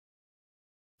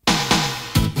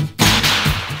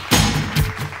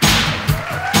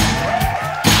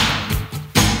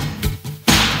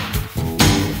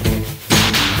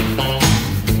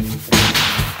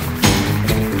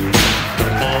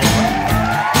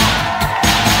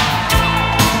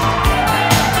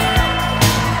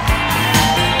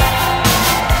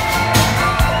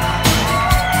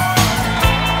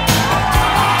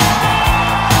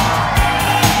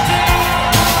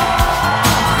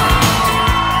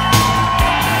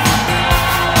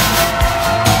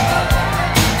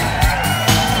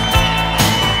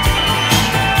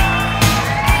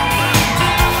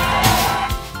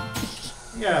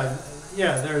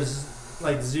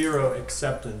like zero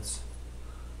acceptance.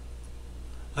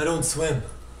 I don't swim.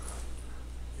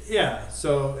 Yeah,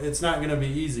 so it's not going to be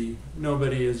easy.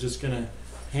 Nobody is just going to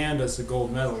hand us a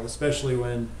gold medal, especially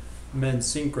when men's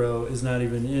synchro is not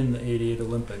even in the '88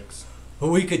 Olympics. But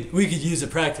we could use a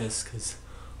practice, because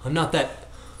I'm not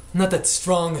that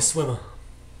strong a swimmer.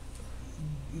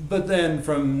 But then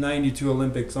from '92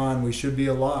 Olympics on, we should be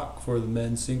a lock for the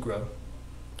men's synchro.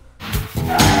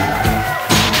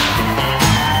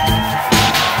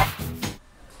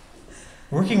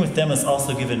 Working with them has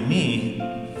also given me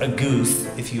a goose,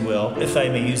 if you will, if I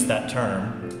may use that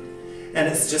term. And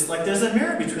it's just like there's a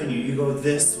mirror between you. You go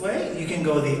this way, you can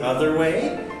go the other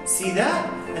way. See that?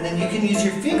 And then you can use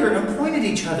your finger and point at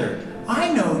each other.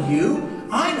 I know you.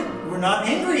 We're not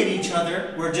angry at each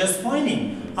other. We're just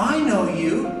pointing. I know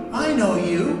you. I know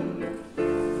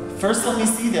you. First, let me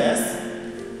see this.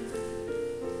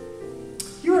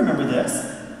 You remember this.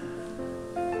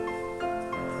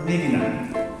 Maybe not.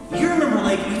 You remember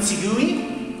Lake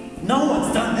Utsigui? No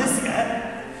one's done this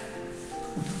yet.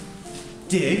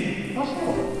 Dig a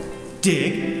hole.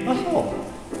 Dig a hole.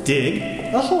 Dig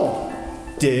a hole.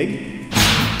 Dig